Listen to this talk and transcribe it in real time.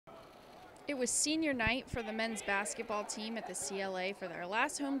It was senior night for the men's basketball team at the CLA for their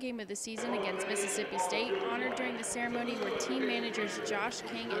last home game of the season against Mississippi State. Honored during the ceremony were team managers Josh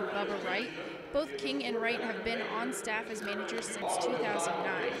King and Bubba Wright. Both King and Wright have been on staff as managers since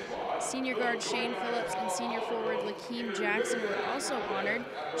 2009. Senior guard Shane Phillips and senior forward Lakeem Jackson were also honored.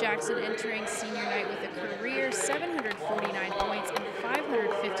 Jackson entering senior night with a career 749 points and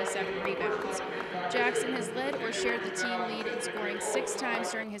 557 rebounds. Jackson has led or shared the team lead in scoring 6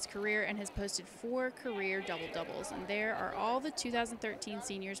 times during his career and has posted 4 career double-doubles. And there are all the 2013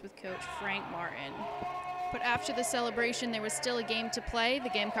 seniors with coach Frank Martin. But after the celebration, there was still a game to play. The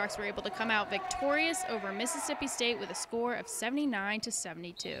Gamecocks were able to come out victorious over Mississippi State with a score of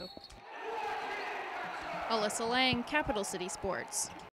 79-72. Alyssa Lang, Capital City Sports.